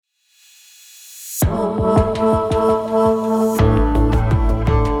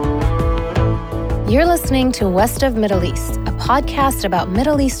listening to West of Middle East, a podcast about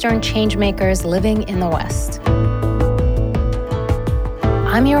Middle Eastern changemakers living in the West.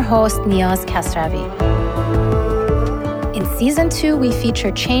 I'm your host, Niyaz Kasravi. In Season 2, we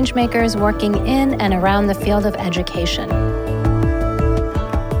feature changemakers working in and around the field of education,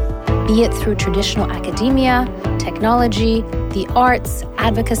 be it through traditional academia, technology, the arts,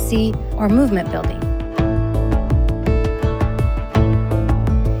 advocacy, or movement building.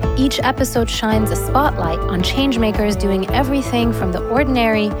 Each episode shines a spotlight on changemakers doing everything from the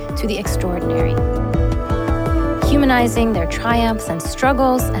ordinary to the extraordinary, humanizing their triumphs and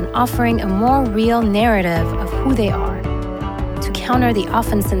struggles and offering a more real narrative of who they are, to counter the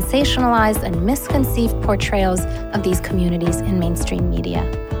often sensationalized and misconceived portrayals of these communities in mainstream media.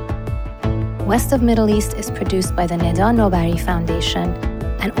 West of Middle East is produced by the Neda Nobari Foundation,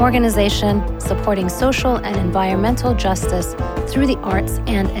 an organization supporting social and environmental justice through the arts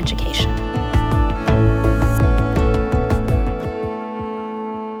and education.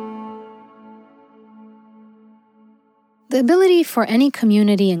 The ability for any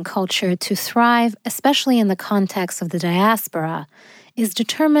community and culture to thrive, especially in the context of the diaspora, is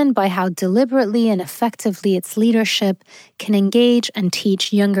determined by how deliberately and effectively its leadership can engage and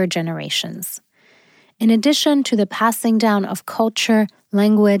teach younger generations. In addition to the passing down of culture,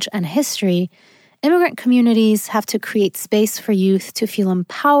 language, and history, immigrant communities have to create space for youth to feel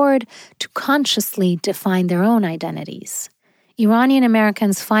empowered to consciously define their own identities. Iranian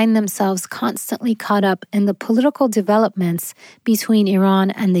Americans find themselves constantly caught up in the political developments between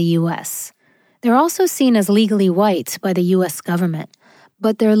Iran and the U.S. They're also seen as legally white by the U.S. government,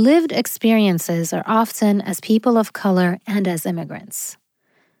 but their lived experiences are often as people of color and as immigrants.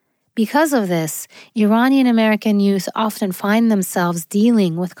 Because of this, Iranian American youth often find themselves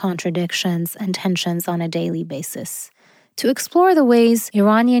dealing with contradictions and tensions on a daily basis. To explore the ways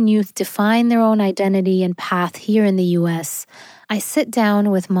Iranian youth define their own identity and path here in the U.S., I sit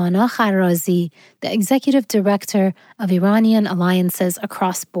down with Mana Kharrazi, the Executive Director of Iranian Alliances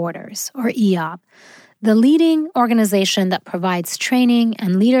Across Borders, or IAAB, the leading organization that provides training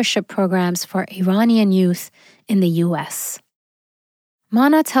and leadership programs for Iranian youth in the U.S.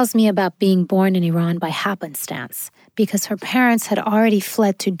 Mana tells me about being born in Iran by happenstance because her parents had already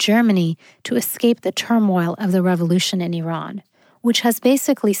fled to Germany to escape the turmoil of the revolution in Iran, which has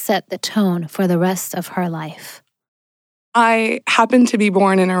basically set the tone for the rest of her life. I happened to be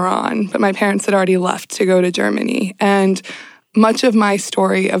born in Iran, but my parents had already left to go to Germany. And much of my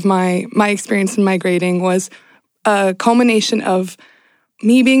story of my experience in migrating was a culmination of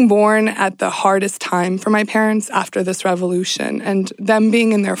me being born at the hardest time for my parents after this revolution, and them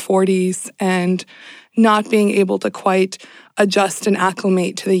being in their 40s and not being able to quite adjust and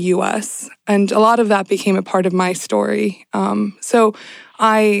acclimate to the U.S. And a lot of that became a part of my story. So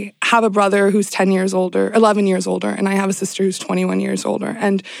I have a brother who's 11 years older, and I have a sister who's 21 years older.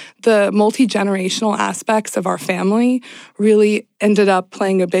 And the multi-generational aspects of our family really ended up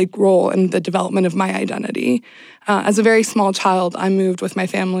playing a big role in the development of my identity. As a very small child, I moved with my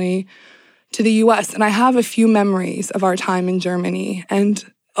family to the U.S., and I have a few memories of our time in Germany and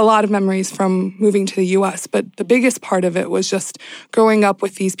a lot of memories from moving to the U.S., but the biggest part of it was just growing up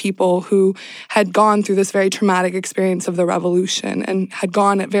with these people who had gone through this very traumatic experience of the revolution and had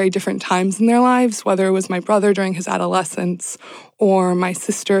gone at very different times in their lives, whether it was my brother during his adolescence or my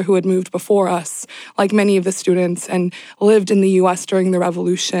sister who had moved before us, like many of the students, and lived in the U.S. during the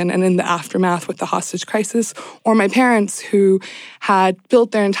revolution and in the aftermath with the hostage crisis, or my parents who had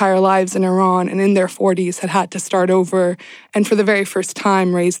built their entire lives in Iran and in their 40s had to start over and for the very first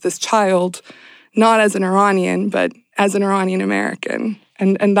time raise this child, not as an Iranian, but as an Iranian American.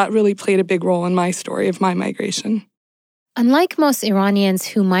 And that really played a big role in my story of my migration. Unlike most Iranians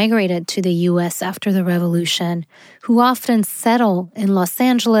who migrated to the U.S. after the revolution, who often settle in Los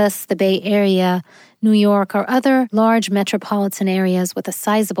Angeles, the Bay Area, New York, or other large metropolitan areas with a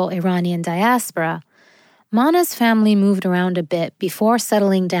sizable Iranian diaspora, Mana's family moved around a bit before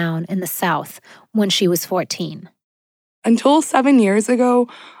settling down in the South when she was 14. Until 7 years ago,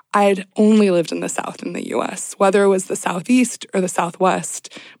 I'd only lived in the South in the U.S., whether it was the Southeast or the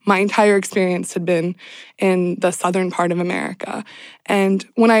Southwest. My entire experience had been in the southern part of America. And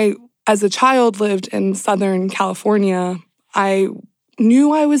when I, as a child, lived in Southern California, I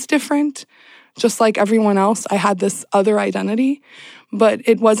knew I was different. Just like everyone else, I had this other identity, but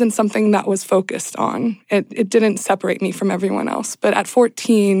it wasn't something that was focused on. It didn't separate me from everyone else. But at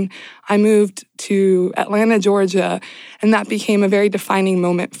 14, I moved to Atlanta, Georgia, and that became a very defining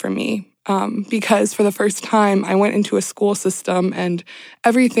moment for me because for the first time, I went into a school system and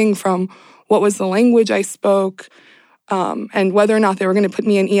everything from what was the language I spoke, and whether or not they were going to put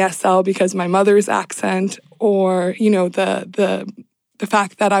me in ESL because my mother's accent, or the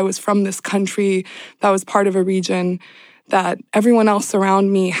fact that I was from this country that was part of a region that everyone else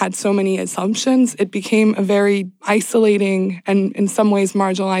around me had so many assumptions, it became a very isolating and in some ways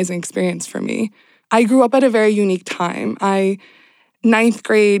marginalizing experience for me. I grew up at a very unique time. Ninth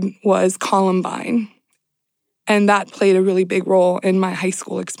grade was Columbine, and that played a really big role in my high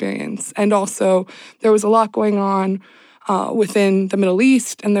school experience. And also, there was a lot going on within the Middle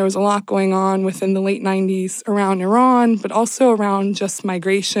East, and there was a lot going on within the late 90s around Iran, but also around just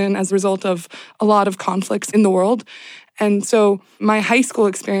migration as a result of a lot of conflicts in the world. And so my high school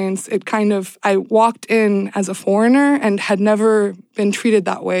experience, I walked in as a foreigner and had never been treated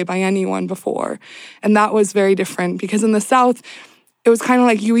that way by anyone before. And that was very different because in the South, it was kind of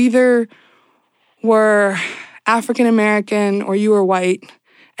like you either were African American or you were white.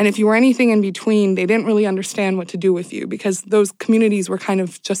 And if you were anything in between, they didn't really understand what to do with you because those communities were kind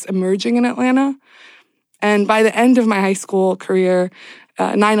of just emerging in Atlanta. And by the end of my high school career,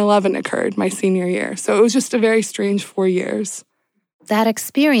 9/11 occurred my senior year. So it was just a very strange 4 years. That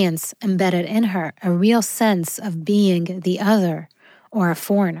experience embedded in her a real sense of being the other or a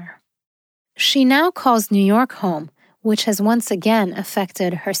foreigner. She now calls New York home, which has once again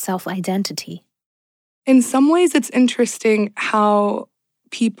affected her self-identity. In some ways, it's interesting how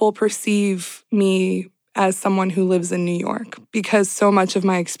people perceive me as someone who lives in New York because so much of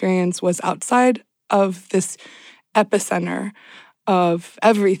my experience was outside of this epicenter of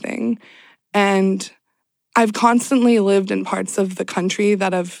everything. And I've constantly lived in parts of the country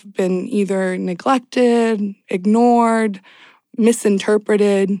that have been either neglected, ignored,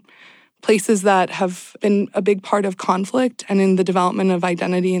 misinterpreted, places that have been a big part of conflict and in the development of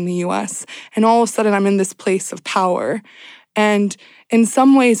identity in the U.S. And all of a sudden, I'm in this place of power. And in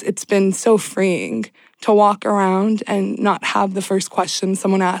some ways, it's been so freeing to walk around and not have the first question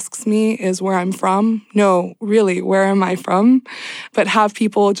someone asks me is where I'm from. No, really, where am I from? But have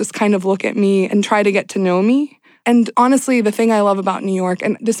people just kind of look at me and try to get to know me. And honestly, the thing I love about New York,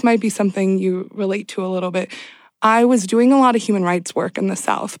 and this might be something you relate to a little bit, I was doing a lot of human rights work in the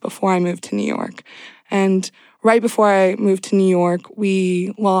South before I moved to New York. And right before I moved to New York,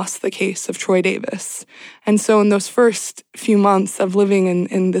 we lost the case of Troy Davis. And so in those first few months of living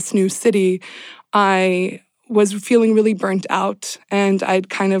in this new city, I was feeling really burnt out. And I'd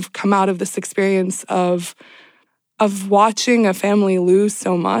kind of come out of this experience of watching a family lose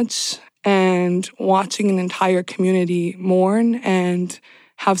so much and watching an entire community mourn and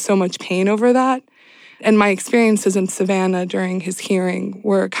have so much pain over that. And my experiences in Savannah during his hearing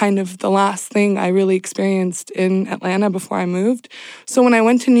were kind of the last thing I really experienced in Atlanta before I moved. So when I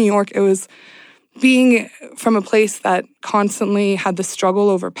went to New York, it was being from a place that constantly had the struggle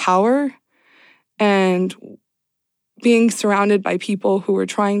over power and being surrounded by people who were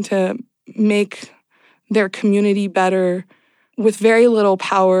trying to make their community better with very little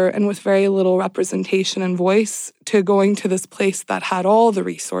power and with very little representation and voice, to going to this place that had all the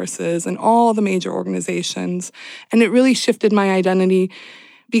resources and all the major organizations. And it really shifted my identity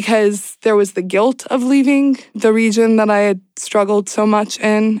because there was the guilt of leaving the region that I had struggled so much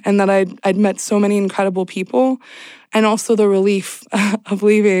in and that I'd met so many incredible people, and also the relief of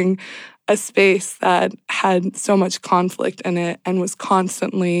leaving a space that had so much conflict in it and was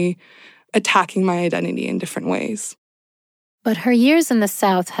constantly attacking my identity in different ways. But her years in the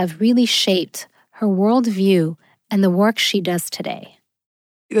South have really shaped her worldview and the work she does today.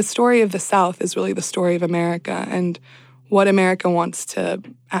 The story of the South is really the story of America and what America wants to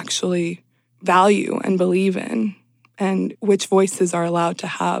actually value and believe in, and which voices are allowed to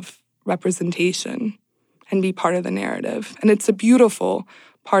have representation and be part of the narrative. And it's a beautiful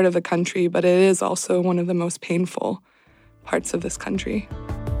part of the country, but it is also one of the most painful parts of this country.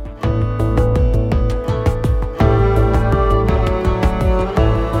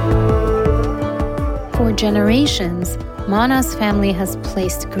 For generations, Mana's family has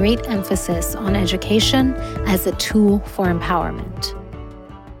placed great emphasis on education as a tool for empowerment.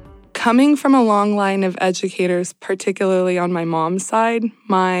 Coming from a long line of educators, particularly on my mom's side,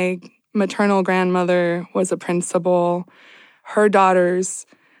 my maternal grandmother was a principal. Her daughters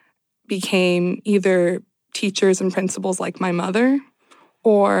became either teachers and principals like my mother,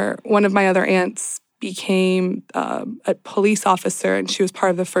 or one of my other aunts became a police officer, and she was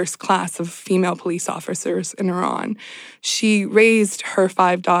part of the first class of female police officers in Iran. She raised her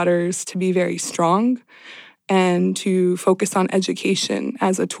 5 daughters to be very strong and to focus on education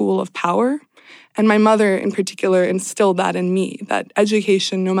as a tool of power. And my mother, in particular, instilled that in me, that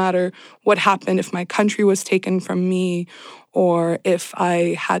education, no matter what happened, if my country was taken from me or if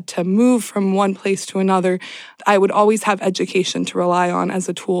I had to move from one place to another, I would always have education to rely on as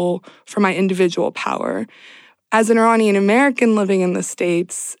a tool for my individual power. As an Iranian American living in the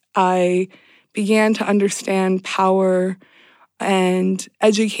States, I began to understand power and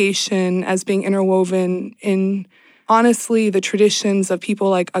education as being interwoven in, honestly, the traditions of people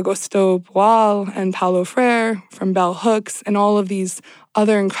like Augusto Boal and Paulo Freire from Bell Hooks and all of these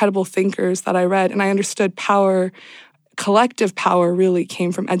other incredible thinkers that I read. And I understood power, collective power, really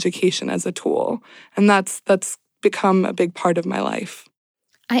came from education as a tool. And that's become a big part of my life.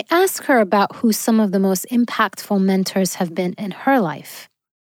 I asked her about who some of the most impactful mentors have been in her life.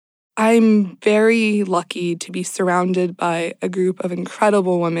 I'm very lucky to be surrounded by a group of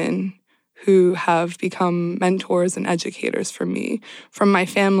incredible women who have become mentors and educators for me, from my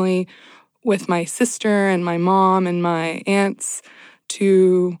family with my sister and my mom and my aunts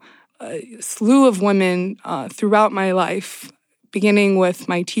to a slew of women throughout my life, beginning with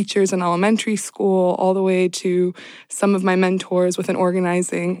my teachers in elementary school all the way to some of my mentors within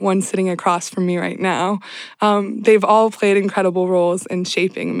organizing, one sitting across from me right now. They've all played incredible roles in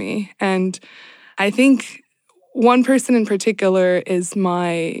shaping me. And I think one person in particular is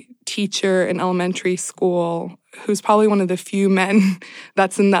my teacher in elementary school, who's probably one of the few men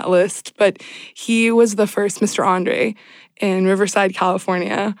that's in that list. But he was the first Mr. Andre in Riverside,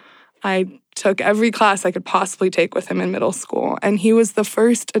 California. I took every class I could possibly take with him in middle school. And he was the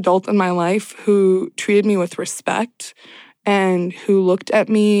first adult in my life who treated me with respect and who looked at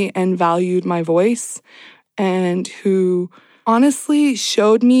me and valued my voice and who honestly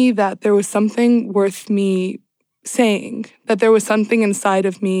showed me that there was something worth me saying, that there was something inside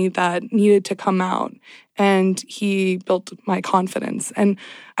of me that needed to come out. And he built my confidence. And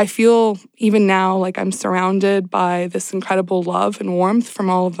I feel even now like I'm surrounded by this incredible love and warmth from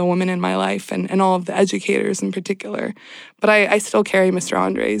all of the women in my life and all of the educators in particular. But I still carry Mr.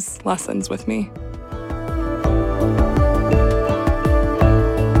 Andre's lessons with me.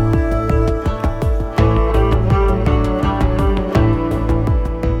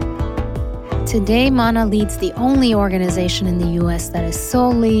 Today, Mana leads the only organization in the U.S. that is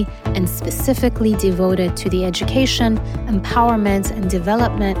solely and specifically devoted to the education, empowerment, and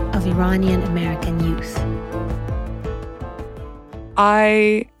development of Iranian American youth.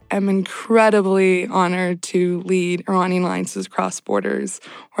 I am incredibly honored to lead Iranian Alliances Across Borders,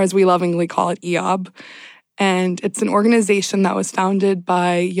 or as we lovingly call it, IAAB. And it's an organization that was founded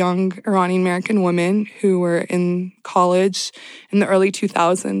by young Iranian American women who were in college in the early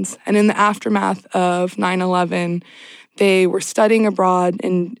 2000s. And in the aftermath of 9/11, they were studying abroad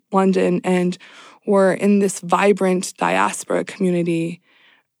in London and were in this vibrant diaspora community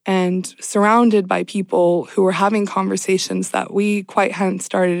and surrounded by people who were having conversations that we quite hadn't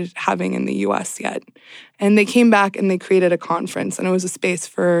started having in the U.S. yet. And they came back and they created a conference, and it was a space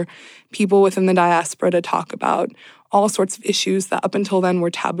for people within the diaspora to talk about all sorts of issues that up until then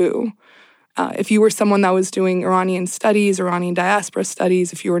were taboo. If you were someone that was doing Iranian studies, Iranian diaspora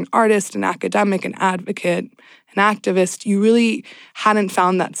studies, if you were an artist, an academic, an advocate, an activist, you really hadn't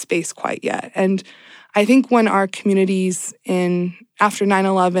found that space quite yet. And I think when our communities after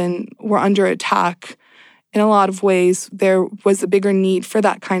 9/11 were under attack, in a lot of ways, there was a bigger need for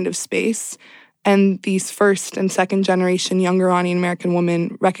that kind of space. And these first and second generation young Iranian American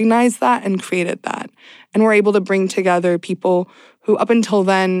women recognized that and created that. And were able to bring together people who up until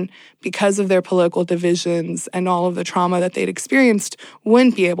then, because of their political divisions and all of the trauma that they'd experienced,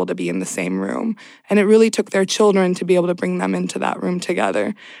 wouldn't be able to be in the same room. And it really took their children to be able to bring them into that room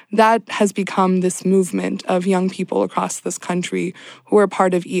together. That has become this movement of young people across this country who are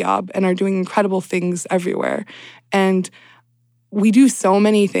part of IAAB and are doing incredible things everywhere. And we do so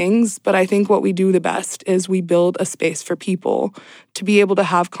many things, but I think what we do the best is we build a space for people to be able to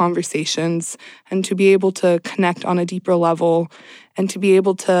have conversations and to be able to connect on a deeper level and to be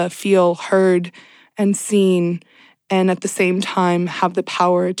able to feel heard and seen, and at the same time have the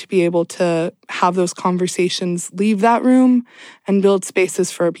power to be able to have those conversations leave that room and build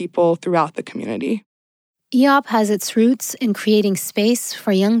spaces for people throughout the community. IAAB has its roots in creating space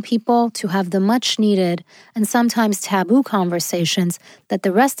for young people to have the much-needed and sometimes taboo conversations that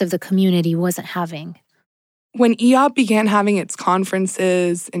the rest of the community wasn't having. When IAAB began having its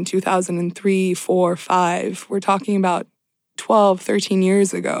conferences in 2003, 4, 5, we're talking about 12, 13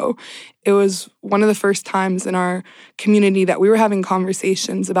 years ago, it was one of the first times in our community that we were having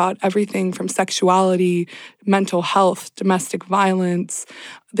conversations about everything from sexuality, mental health, domestic violence,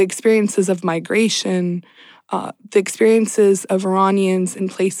 the experiences of migration, the experiences of Iranians in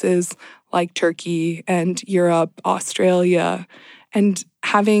places like Turkey and Europe, Australia, and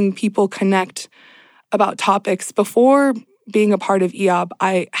having people connect about topics. Before being a part of IAAB,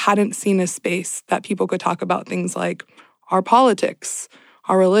 I hadn't seen a space that people could talk about things like our politics,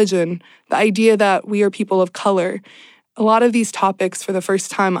 our religion, the idea that we are people of color. A lot of these topics, for the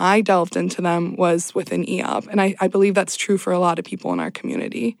first time I delved into them, was within IAAB, and I believe that's true for a lot of people in our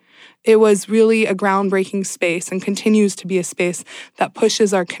community. It was really a groundbreaking space and continues to be a space that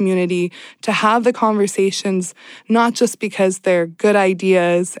pushes our community to have the conversations, not just because they're good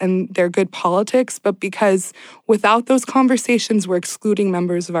ideas and they're good politics, but because without those conversations, we're excluding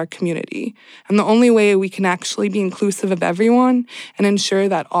members of our community. And the only way we can actually be inclusive of everyone and ensure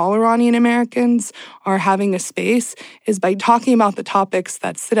that all Iranian Americans are having a space is by talking about the topics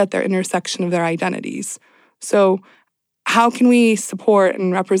that sit at their intersection of their identities. So how can we support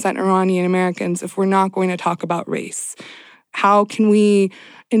and represent Iranian Americans if we're not going to talk about race? How can we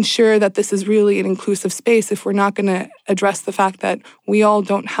ensure that this is really an inclusive space if we're not going to address the fact that we all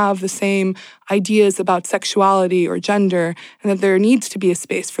don't have the same ideas about sexuality or gender, and that there needs to be a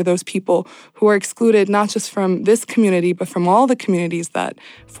space for those people who are excluded not just from this community, but from all the communities that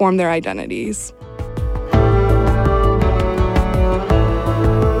form their identities?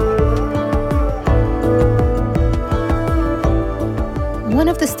 One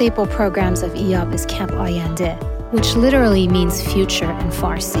of the staple programs of IAAB is Camp Ayande, which literally means future in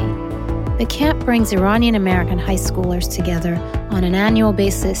Farsi. The camp brings Iranian American high schoolers together on an annual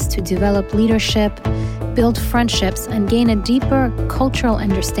basis to develop leadership, build friendships, and gain a deeper cultural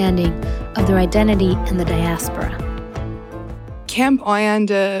understanding of their identity in the diaspora. Camp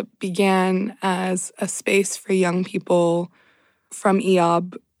Ayande began as a space for young people from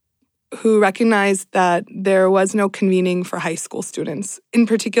IAAB who recognized that there was no convening for high school students. In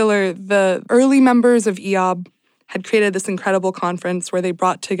particular, the early members of IAAB had created this incredible conference where they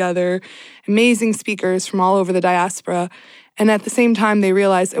brought together amazing speakers from all over the diaspora, and at the same time, they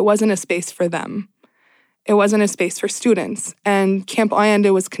realized it wasn't a space for them. It wasn't a space for students. And Camp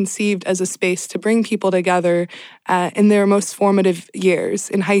Ayande was conceived as a space to bring people together in their most formative years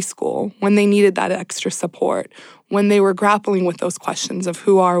in high school, when they needed that extra support, when they were grappling with those questions of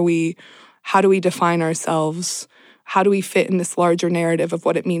who are we, how do we define ourselves, how do we fit in this larger narrative of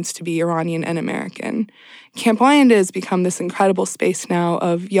what it means to be Iranian and American. Camp Ayande has become this incredible space now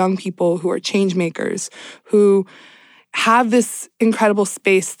of young people who are change makers, who have this incredible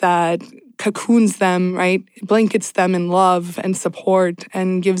space that cocoons them, right? Blankets them in love and support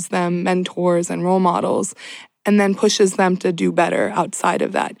and gives them mentors and role models, and then pushes them to do better outside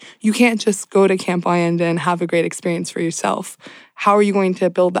of that. You can't just go to Camp Ayande and have a great experience for yourself. How are you going to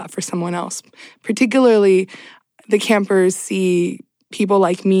build that for someone else? Particularly, the campers see people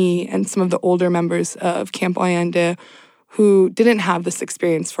like me and some of the older members of Camp Ayande who didn't have this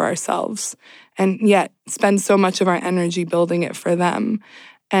experience for ourselves, and yet spend so much of our energy building it for them.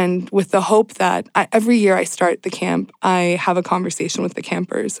 And with the hope that every year I start the camp, I have a conversation with the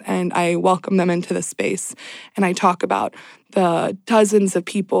campers and I welcome them into the space. And I talk about the dozens of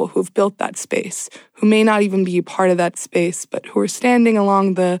people who've built that space, who may not even be a part of that space, but who are standing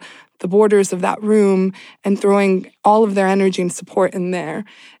along the borders of that room and throwing all of their energy and support in there.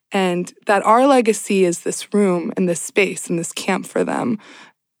 And that our legacy is this room and this space and this camp for them.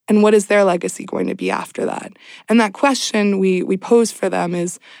 And what is their legacy going to be after that? And that question we pose for them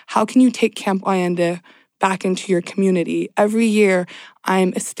is, how can you take Camp Ayande back into your community? Every year,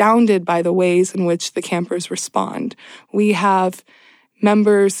 I'm astounded by the ways in which the campers respond. We have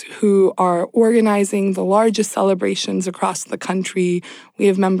members who are organizing the largest celebrations across the country. We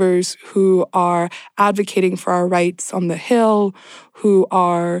have members who are advocating for our rights on the Hill, who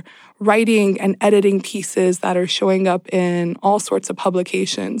are writing and editing pieces that are showing up in all sorts of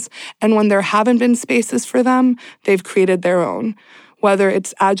publications. And when there haven't been spaces for them, they've created their own. Whether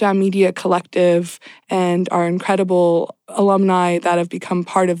it's Ajam Media Collective and our incredible alumni that have become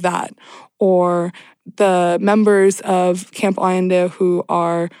part of that, or the members of Camp Ayande who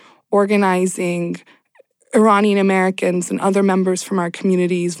are organizing Iranian Americans and other members from our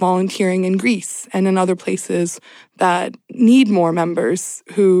communities volunteering in Greece and in other places that need more members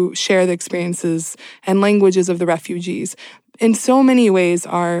who share the experiences and languages of the refugees. In so many ways,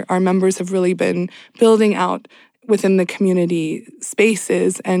 our members have really been building out within the community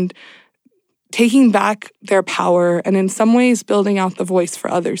spaces and taking back their power, and in some ways building out the voice for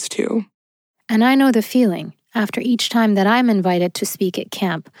others too. And I know the feeling. After each time that I'm invited to speak at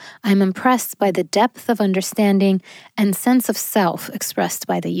camp, I'm impressed by the depth of understanding and sense of self expressed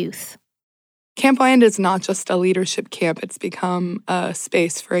by the youth. Camp Ayande is not just a leadership camp. It's become a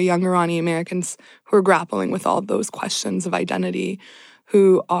space for young Iranian Americans who are grappling with all of those questions of identity,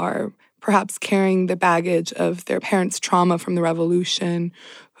 who are perhaps carrying the baggage of their parents' trauma from the revolution,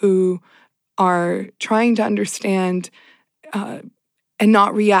 who are trying to understand and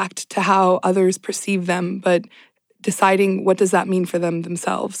not react to how others perceive them, but deciding what does that mean for them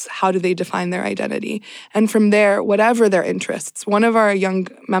themselves? How do they define their identity? And from there, whatever their interests. One of our young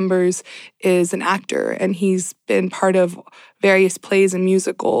members is an actor, and he's been part of various plays and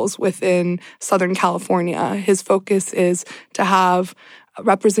musicals within Southern California. His focus is to have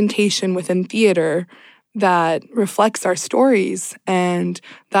representation within theater that reflects our stories and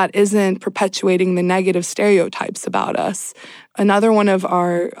that isn't perpetuating the negative stereotypes about us. Another one of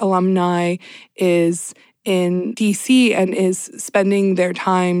our alumni is in DC and is spending their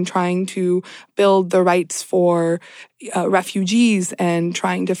time trying to build the rights for refugees and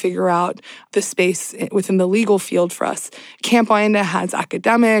trying to figure out the space within the legal field for us. Camp Oinda has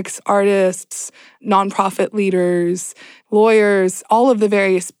academics, artists, nonprofit leaders, lawyers, all of the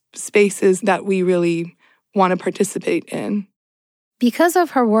various spaces that we really want to participate in. Because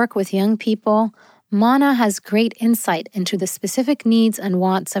of her work with young people, Mana has great insight into the specific needs and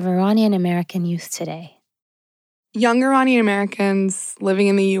wants of Iranian American youth today. Young Iranian Americans living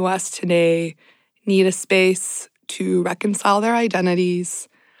in the U.S. today need a space to reconcile their identities,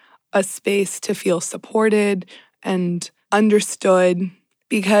 a space to feel supported and understood,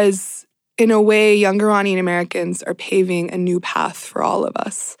 because in a way, young Iranian Americans are paving a new path for all of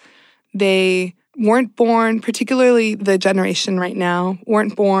us. They weren't born, particularly the generation right now,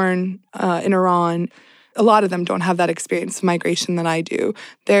 weren't born in Iran. A lot of them don't have that experience of migration that I do.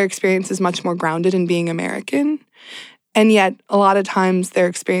 Their experience is much more grounded in being American. And yet, a lot of times, their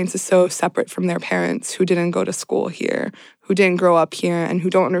experience is so separate from their parents who didn't go to school here, who didn't grow up here, and who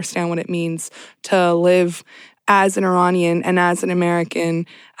don't understand what it means to live as an Iranian and as an American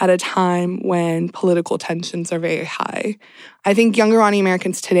at a time when political tensions are very high. I think young Iranian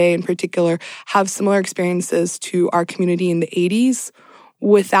Americans today, in particular, have similar experiences to our community in the 80s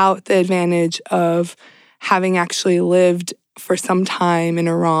without the advantage of having actually lived for some time in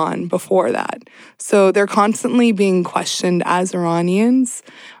Iran before that. So they're constantly being questioned as Iranians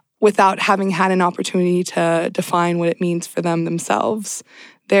without having had an opportunity to define what it means for them themselves.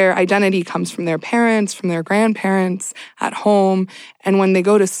 Their identity comes from their parents, from their grandparents, at home, and when they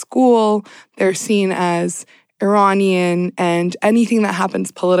go to school, they're seen as Iranian, and anything that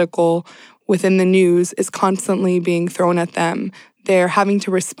happens political within the news is constantly being thrown at them. They're having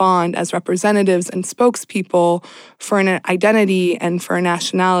to respond as representatives and spokespeople for an identity and for a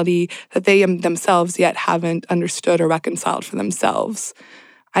nationality that they themselves yet haven't understood or reconciled for themselves.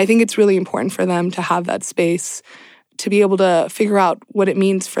 I think it's really important for them to have that space to be able to figure out what it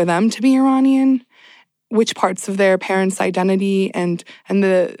means for them to be Iranian, which parts of their parents' identity and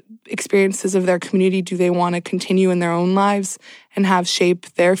the experiences of their community do they want to continue in their own lives and have shape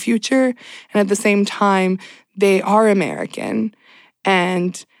their future. And at the same time, they are American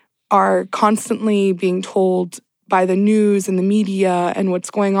and are constantly being told by the news and the media and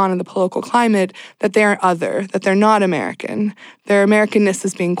what's going on in the political climate that they're other, that they're not American. Their Americanness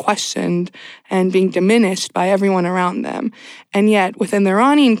is being questioned and being diminished by everyone around them. And yet, within the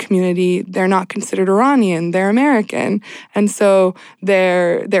Iranian community, they're not considered Iranian, they're American. And so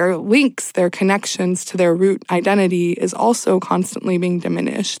their links, their connections to their root identity is also constantly being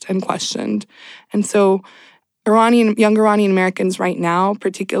diminished and questioned. And so young Iranian Americans right now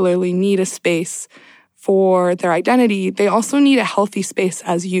particularly need a space for their identity. They also need a healthy space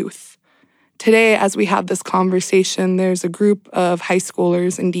as youth. Today, as we have this conversation, there's a group of high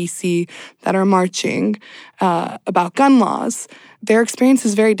schoolers in DC that are marching about gun laws. Their experience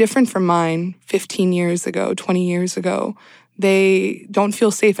is very different from mine 15 years ago, 20 years ago. They don't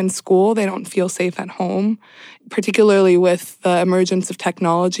feel safe in school. They don't feel safe at home, particularly with the emergence of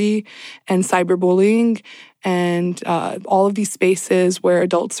technology and cyberbullying and all of these spaces where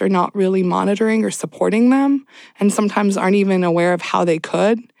adults are not really monitoring or supporting them and sometimes aren't even aware of how they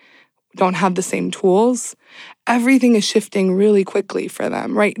could, don't have the same tools. Everything is shifting really quickly for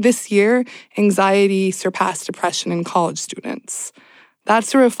them, right? This year, anxiety surpassed depression in college students.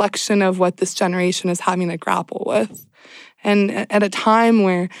 That's a reflection of what this generation is having to grapple with. And at a time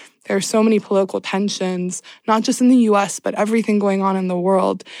where there are so many political tensions, not just in the U.S., but everything going on in the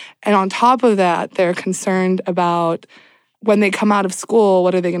world. And on top of that, they're concerned about when they come out of school,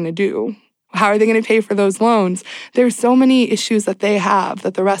 what are they going to do? How are they going to pay for those loans? There's so many issues that they have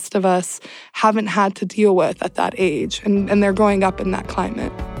that the rest of us haven't had to deal with at that age. And they're growing up in that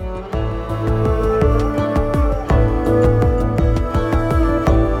climate.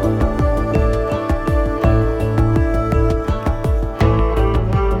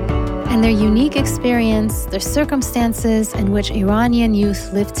 And their unique experience, their circumstances in which Iranian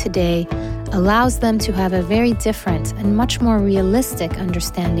youth live today, allows them to have a very different and much more realistic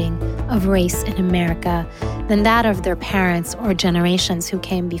understanding of race in America than that of their parents or generations who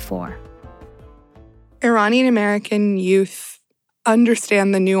came before. Iranian American youth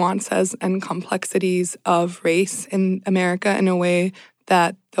understand the nuances and complexities of race in America in a way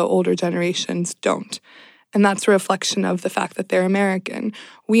that the older generations don't. And that's a reflection of the fact that they're American.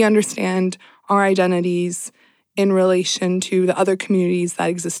 We understand our identities in relation to the other communities that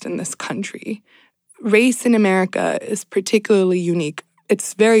exist in this country. Race in America is particularly unique.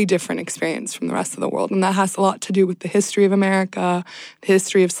 It's a very different experience from the rest of the world, and that has a lot to do with the history of America, the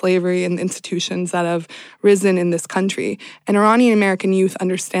history of slavery, and the institutions that have risen in this country. And Iranian American youth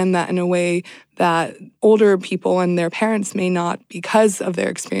understand that in a way that older people and their parents may not, because of their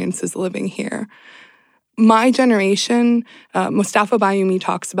experiences living here. My generation, Mustafa Bayoumi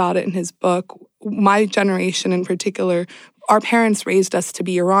talks about it in his book, my generation in particular, our parents raised us to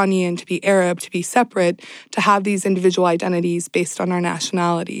be Iranian, to be Arab, to be separate, to have these individual identities based on our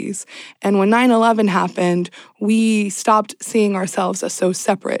nationalities. And when 9/11 happened, we stopped seeing ourselves as so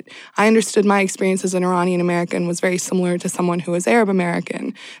separate. I understood my experience as an Iranian American was very similar to someone who was Arab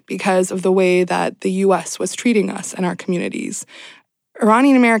American because of the way that the U.S. was treating us and our communities.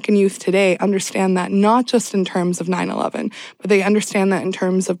 Iranian American youth today understand that not just in terms of 9/11, but they understand that in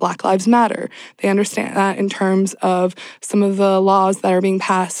terms of Black Lives Matter. They understand that in terms of some of the laws that are being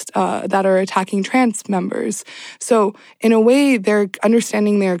passed that are attacking trans members. So in a way, they're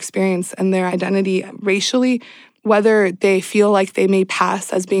understanding their experience and their identity racially, whether they feel like they may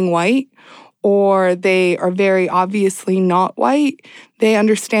pass as being white or they are very obviously not white. They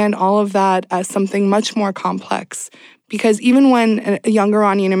understand all of that as something much more complex. Because even when a young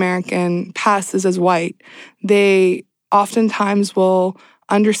Iranian American passes as white, they oftentimes will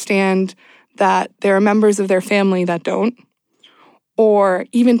understand that there are members of their family that don't, or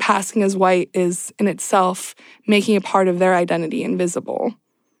even passing as white is in itself making a part of their identity invisible.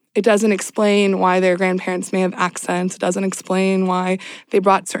 It doesn't explain why their grandparents may have accents. It doesn't explain why they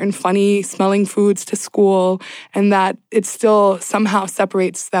brought certain funny smelling foods to school, and that it still somehow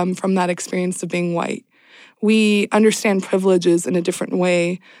separates them from that experience of being white. We understand privileges in a different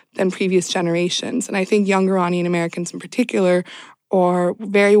way than previous generations. And I think young Iranian Americans in particular are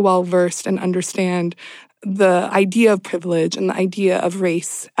very well versed and understand the idea of privilege and the idea of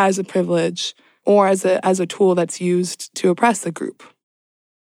race as a privilege or as a tool that's used to oppress a group.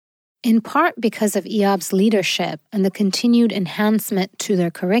 In part because of IAAB's leadership and the continued enhancement to their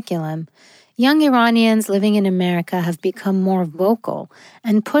curriculum, young Iranians living in America have become more vocal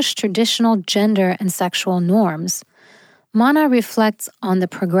and push traditional gender and sexual norms. Mana reflects on the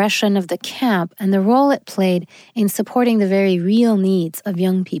progression of the camp and the role it played in supporting the very real needs of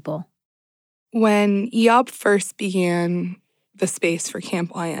young people. When IAAB first began the space for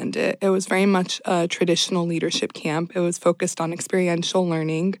Camp Allende, it was very much a traditional leadership camp. It was focused on experiential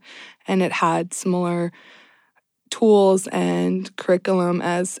learning, and it had similar tools and curriculum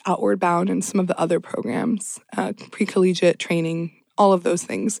as Outward Bound and some of the other programs, pre-collegiate training, all of those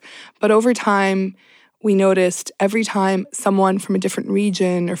things. But over time, we noticed every time someone from a different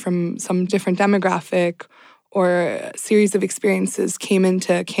region or from some different demographic or a series of experiences came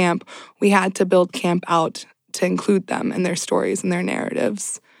into camp, we had to build camp out to include them and their stories and their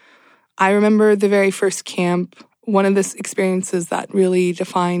narratives. I remember the very first camp, one of the experiences that really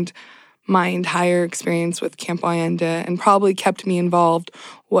defined my entire experience with Camp Allende and probably kept me involved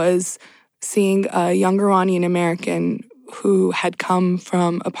was seeing a young Iranian American who had come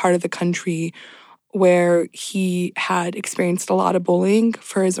from a part of the country where he had experienced a lot of bullying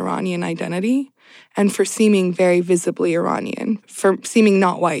for his Iranian identity and for seeming very visibly Iranian, for seeming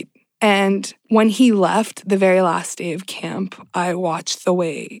not white. And when he left the very last day of camp, I watched the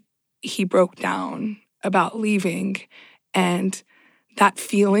way he broke down about leaving, and that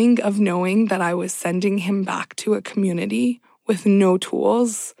feeling of knowing that I was sending him back to a community with no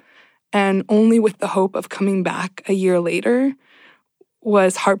tools and only with the hope of coming back a year later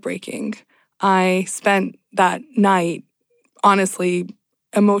was heartbreaking. I spent that night, honestly,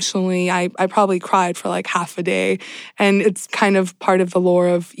 emotionally, I probably cried for like half a day, and it's kind of part of the lore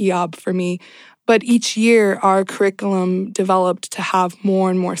of IAAB for me. But each year, our curriculum developed to have more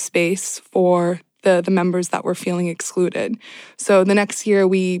and more space for the members that were feeling excluded. So the next year,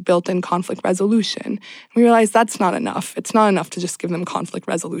 we built in conflict resolution. We realized that's not enough. It's not enough to just give them conflict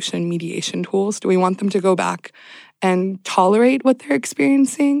resolution mediation tools. Do we want them to go back and tolerate what they're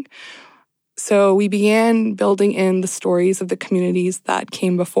experiencing? So we began building in the stories of the communities that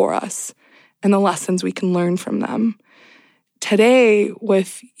came before us and the lessons we can learn from them. today,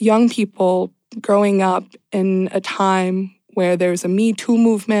 with young people growing up in a time where there's a Me Too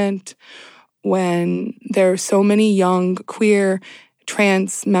movement, when there are so many young queer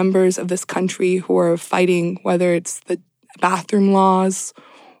trans members of this country who are fighting, whether it's the bathroom laws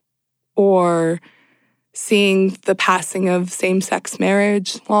or seeing the passing of same-sex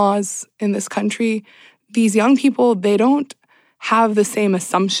marriage laws in this country, these young people, they don't have the same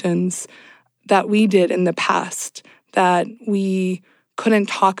assumptions that we did in the past, that we couldn't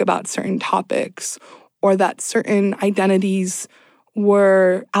talk about certain topics or that certain identities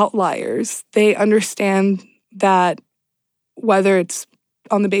were outliers. They understand that whether it's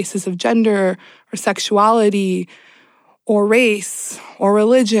on the basis of gender or sexuality or race or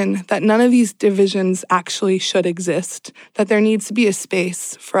religion, that none of these divisions actually should exist, that there needs to be a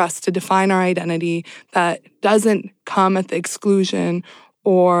space for us to define our identity that doesn't come at the exclusion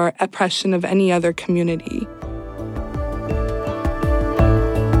or oppression of any other community.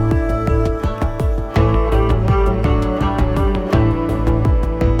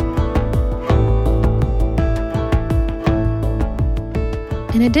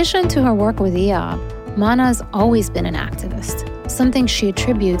 In addition to her work with IAAB, Mana's always been an activist, something she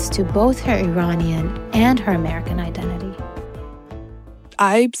attributes to both her Iranian and her American identity.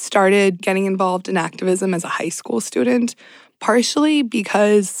 I started getting involved in activism as a high school student, partially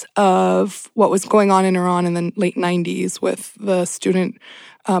because of what was going on in Iran in the late 90s with the student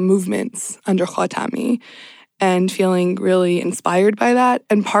movements under Khatami, and feeling really inspired by that,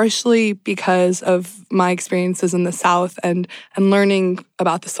 and partially because of my experiences in the South and learning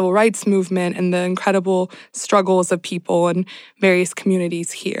about the civil rights movement and the incredible struggles of people in various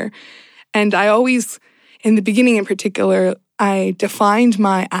communities here. And I always, in the beginning in particular, I defined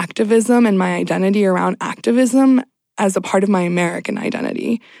my activism and my identity around activism as a part of my American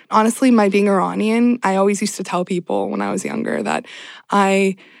identity. Honestly, my being Iranian, I always used to tell people when I was younger that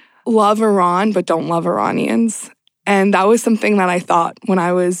I love Iran but don't love Iranians. And that was something that I thought when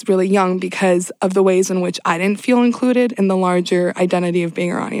I was really young because of the ways in which I didn't feel included in the larger identity of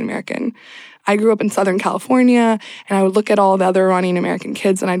being Iranian American. I grew up in Southern California, and I would look at all the other Iranian American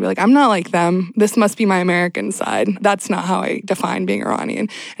kids, and I'd be like, I'm not like them. This must be my American side. That's not how I define being Iranian.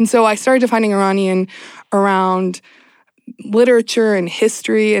 And so I started defining Iranian around literature and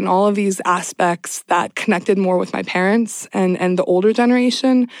history and all of these aspects that connected more with my parents and the older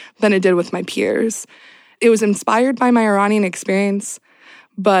generation than it did with my peers. It was inspired by my Iranian experience,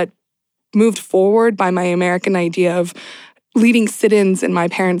 but moved forward by my American idea of leading sit-ins in my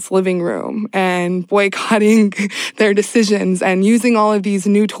parents' living room and boycotting their decisions and using all of these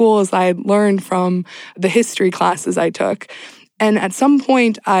new tools I had learned from the history classes I took. And at some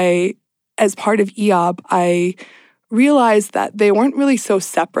point, as part of IAAB, I realized that they weren't really so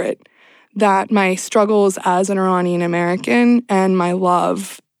separate, that my struggles as an Iranian American and my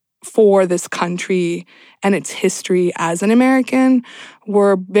love for this country and its history as an American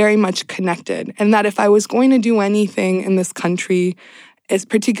were very much connected. And that if I was going to do anything in this country, is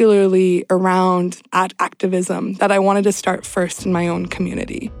particularly around activism, that I wanted to start first in my own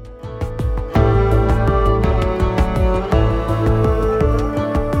community.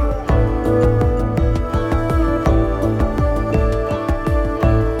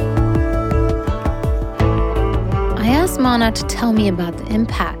 Mana to tell me about the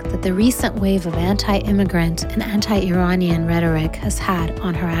impact that the recent wave of anti-immigrant and anti-Iranian rhetoric has had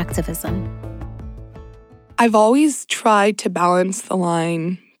on her activism. I've always tried to balance the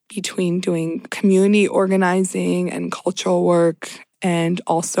line between doing community organizing and cultural work and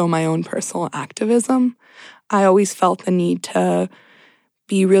also my own personal activism. I always felt the need to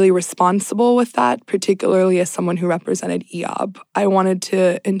be really responsible with that, particularly as someone who represented IAAB. I wanted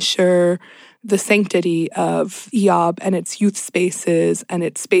to ensure the sanctity of IAAB and its youth spaces and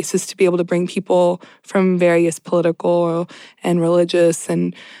its spaces to be able to bring people from various political and religious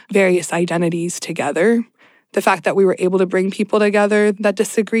and various identities together. The fact that we were able to bring people together that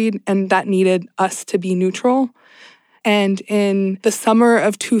disagreed and that needed us to be neutral. And in the summer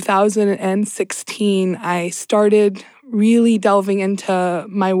of 2016, I started really delving into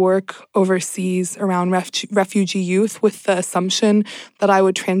my work overseas around refugee youth with the assumption that I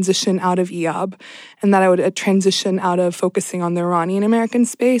would transition out of IAAB and that I would transition out of focusing on the Iranian American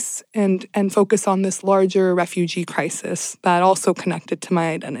space and focus on this larger refugee crisis that also connected to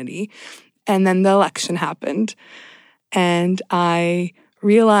my identity. And then the election happened. And I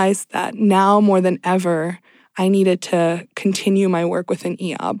realized that now more than ever, I needed to continue my work within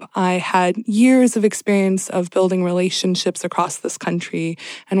IAAB. I had years of experience of building relationships across this country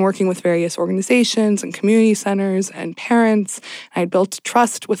and working with various organizations and community centers and parents. I had built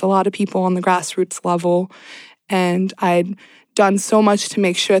trust with a lot of people on the grassroots level. And I'd done so much to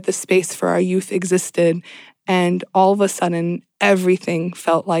make sure that the space for our youth existed. And all of a sudden, everything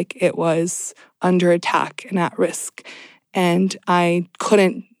felt like it was under attack and at risk. And I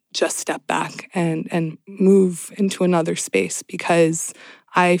couldn't just step back and move into another space because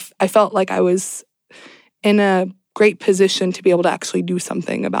I felt like I was in a great position to be able to actually do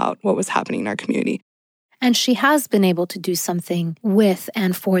something about what was happening in our community. And she has been able to do something with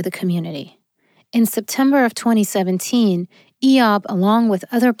and for the community. In September of 2017, IAAB, along with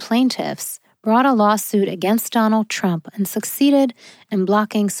other plaintiffs, brought a lawsuit against Donald Trump and succeeded in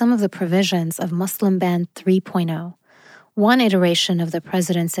blocking some of the provisions of Muslim Ban 3.0, one iteration of the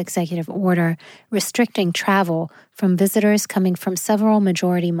president's executive order restricting travel from visitors coming from several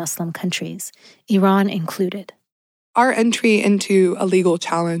majority Muslim countries, Iran included. Our entry into a legal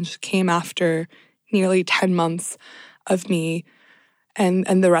challenge came after nearly 10 months of me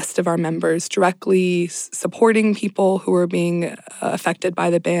and the rest of our members directly supporting people who were being affected by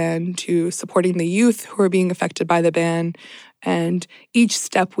the ban, to supporting the youth who were being affected by the ban. And each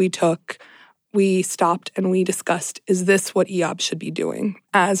step we took, we stopped and we discussed, is this what IAAB should be doing?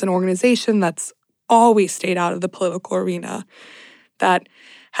 As an organization that's always stayed out of the political arena, that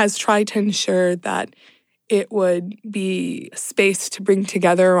has tried to ensure that it would be a space to bring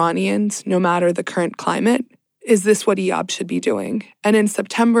together Iranians no matter the current climate, is this what IAAB should be doing? And in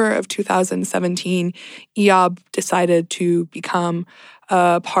September of 2017, IAAB decided to become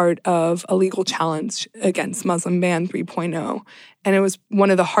a part of a legal challenge against Muslim Ban 3.0. And it was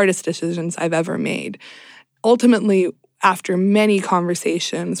one of the hardest decisions I've ever made. Ultimately, after many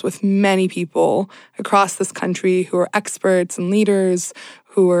conversations with many people across this country who are experts and leaders,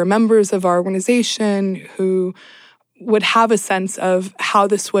 who are members of our organization, who would have a sense of how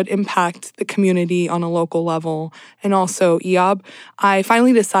this would impact the community on a local level, and also IAAB, I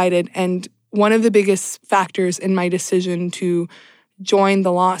finally decided, and one of the biggest factors in my decision to join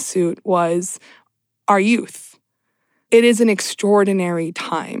the lawsuit was our youth. It is an extraordinary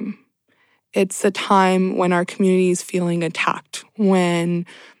time. It's a time when our community is feeling attacked, when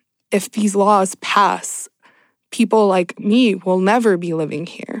if these laws pass, people like me will never be living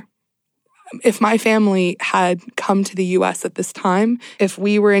here. If my family had come to the U.S. at this time, if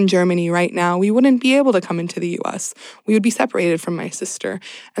we were in Germany right now, we wouldn't be able to come into the U.S. We would be separated from my sister.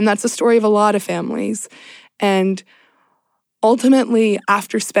 And that's the story of a lot of families. And ultimately,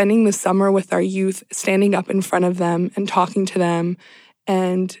 after spending the summer with our youth, standing up in front of them and talking to them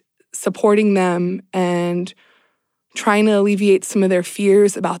and supporting them and trying to alleviate some of their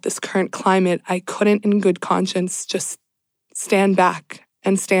fears about this current climate, I couldn't in good conscience just stand back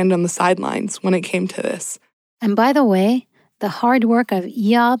and stand on the sidelines when it came to this. And by the way, the hard work of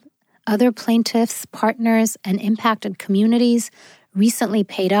IAAB, other plaintiffs, partners, and impacted communities recently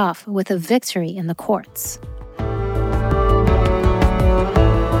paid off with a victory in the courts.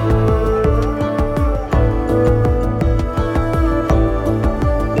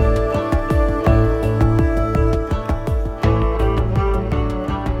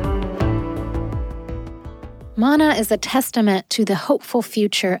 Mana is a testament to the hopeful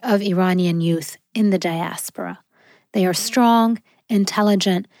future of Iranian youth in the diaspora. They are strong,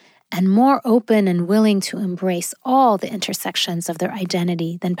 intelligent, and more open and willing to embrace all the intersections of their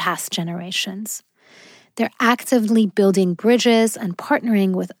identity than past generations. They're actively building bridges and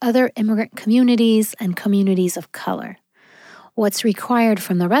partnering with other immigrant communities and communities of color. What's required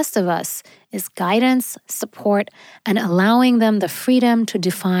from the rest of us is guidance, support, and allowing them the freedom to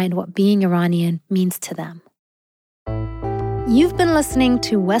define what being Iranian means to them. You've been listening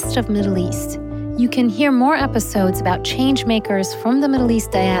to West of Middle East. You can hear more episodes about changemakers from the Middle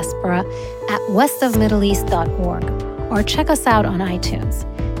East diaspora at westofmiddleeast.org or check us out on iTunes.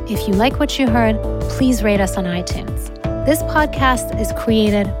 If you like what you heard, please rate us on iTunes. This podcast is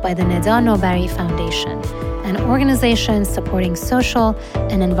created by the Neda Nobari Foundation, an organization supporting social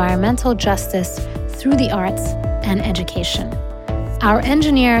and environmental justice through the arts and education. Our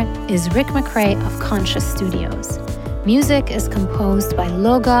engineer is Rick McRae of Conscious Studios. Music is composed by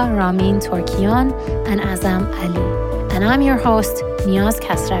Loga Ramin Torkian and Azam Ali. And I'm your host, Niaz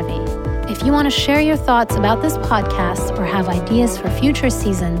Kasravi. If you want to share your thoughts about this podcast or have ideas for future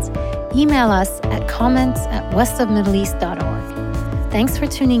seasons, email us at comments@westofmiddleeast.org. Thanks for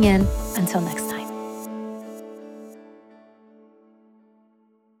tuning in. Until next time.